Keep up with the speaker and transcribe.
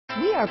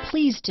We are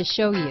pleased to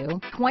show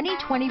you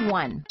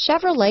 2021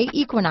 Chevrolet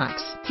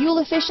Equinox. Fuel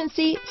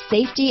efficiency,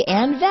 safety,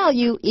 and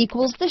value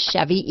equals the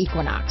Chevy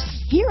Equinox.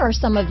 Here are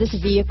some of this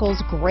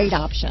vehicle's great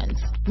options: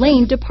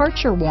 lane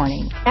departure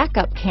warning,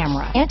 backup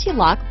camera,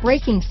 anti-lock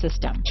braking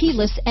system,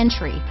 keyless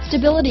entry,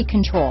 stability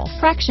control,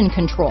 traction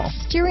control,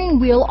 steering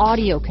wheel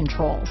audio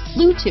controls,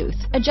 Bluetooth,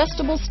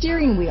 adjustable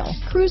steering wheel,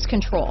 cruise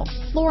control,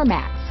 floor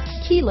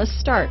mats, keyless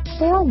start,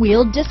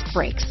 four-wheel disc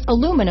brakes,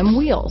 aluminum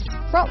wheels,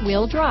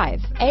 front-wheel drive,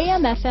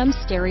 AM/FM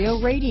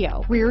stereo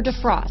radio, rear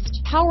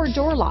defrost, power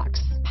door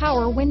locks,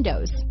 power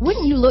windows.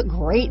 Wouldn't you look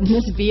great in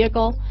this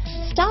vehicle?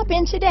 Stop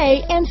in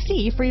today and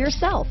see for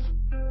yourself.